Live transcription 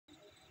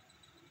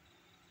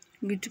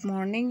Good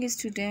morning,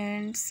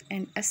 students,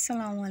 and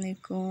Assalamu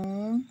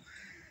alaikum.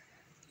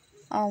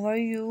 How are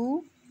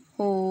you?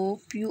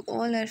 Hope you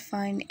all are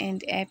fine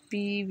and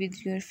happy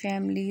with your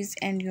families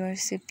and your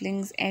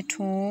siblings at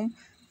home.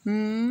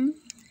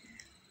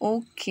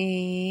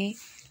 Okay,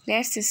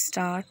 let's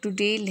start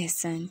today's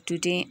lesson.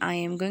 Today, I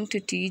am going to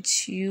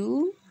teach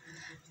you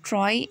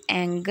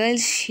triangle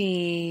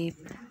shape.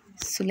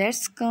 So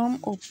let's come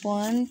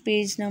open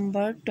page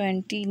number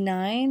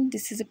 29.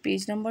 This is a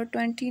page number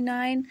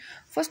 29.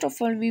 First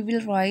of all, we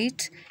will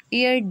write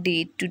year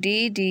date.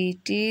 Today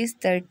date is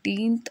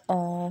 13th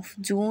of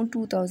June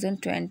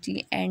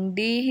 2020 and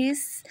day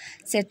is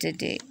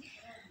Saturday.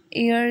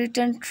 Year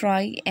written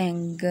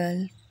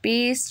triangle.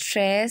 Paste,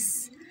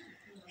 trace,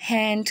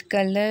 hand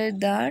color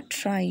the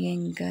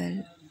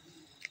triangle.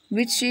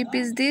 Which shape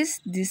is this?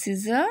 This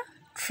is a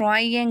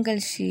triangle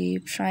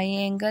shape.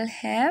 Triangle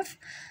have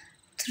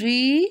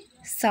three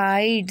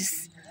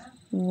sides.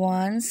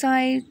 One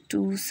side,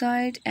 two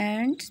side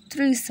and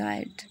three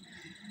side.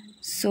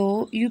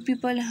 So you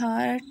people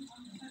are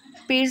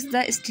paste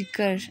the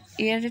sticker.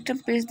 Here written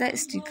paste the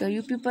sticker.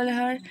 You people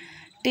are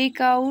take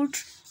out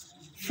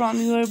from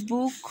your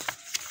book.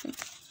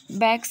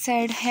 Back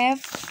side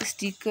have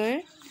sticker.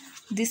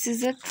 This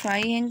is a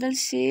triangle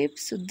shape.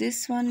 So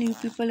this one you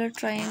people are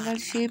triangle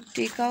shape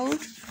take out.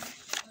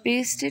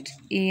 Paste it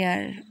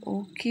here.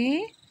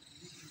 Okay.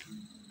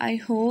 I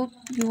hope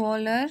you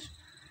all are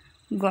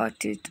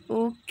got it.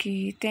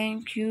 Okay.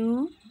 Thank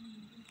you.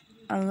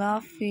 Allah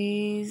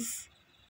Hafiz.